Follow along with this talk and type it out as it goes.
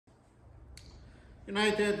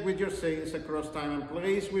United with your saints across time and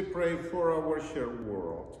place, we pray for our shared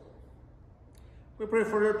world. We pray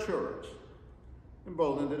for your church,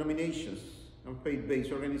 embolden denominations and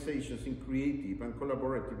faith-based organizations in creative and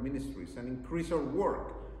collaborative ministries, and increase our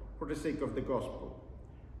work for the sake of the gospel.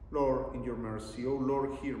 Lord, in your mercy, O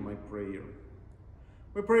Lord, hear my prayer.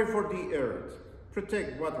 We pray for the earth,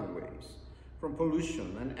 protect waterways from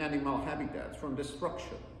pollution and animal habitats from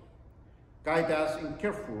destruction. Guide us in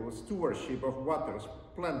careful stewardship of waters,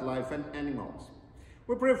 plant life, and animals.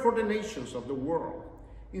 We pray for the nations of the world.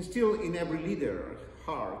 Instill in every leader's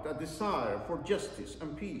heart a desire for justice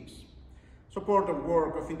and peace. Support the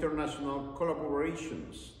work of international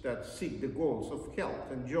collaborations that seek the goals of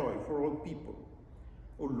health and joy for all people.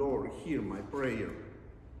 O Lord, hear my prayer.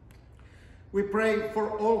 We pray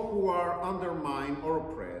for all who are undermined or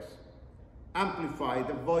oppressed. Amplify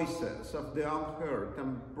the voices of the unheard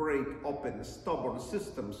and break open stubborn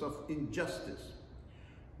systems of injustice.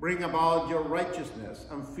 Bring about your righteousness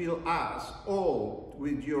and fill us all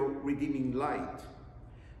with your redeeming light.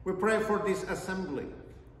 We pray for this assembly.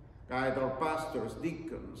 Guide our pastors,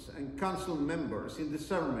 deacons, and council members in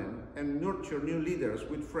discernment and nurture new leaders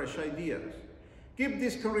with fresh ideas. Give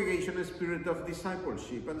this congregation a spirit of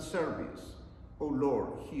discipleship and service. O Lord,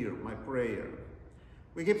 hear my prayer.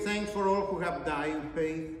 We give thanks for all who have died in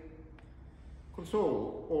faith.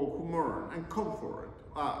 Console all who mourn and comfort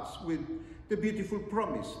us with the beautiful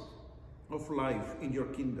promise of life in your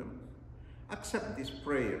kingdom. Accept these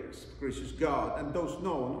prayers, gracious God, and those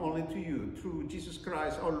known only to you through Jesus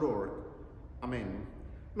Christ our Lord. Amen.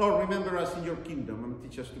 Lord, remember us in your kingdom and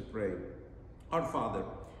teach us to pray. Our Father,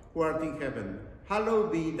 who art in heaven,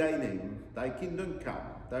 hallowed be thy name. Thy kingdom come,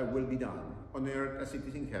 thy will be done, on earth as it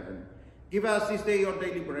is in heaven. Give us this day our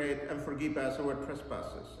daily bread, and forgive us our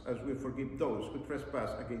trespasses, as we forgive those who trespass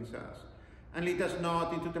against us. And lead us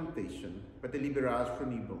not into temptation, but deliver us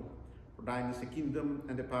from evil. For thine is the kingdom,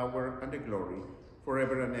 and the power, and the glory,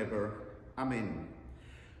 forever and ever. Amen.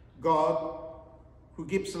 God, who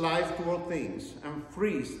gives life to all things, and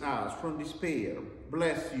frees us from despair,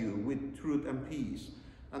 bless you with truth and peace,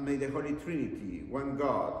 and may the Holy Trinity, one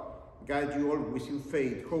God, guide you always in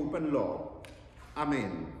faith, hope, and love.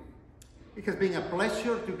 Amen. It has been a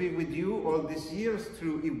pleasure to be with you all these years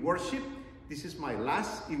through eWorship. This is my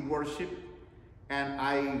last eWorship, and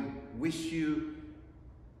I wish you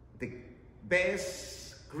the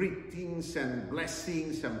best greetings and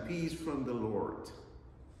blessings and peace from the Lord.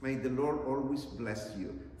 May the Lord always bless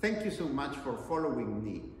you. Thank you so much for following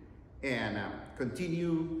me, and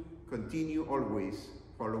continue always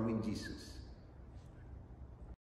following Jesus.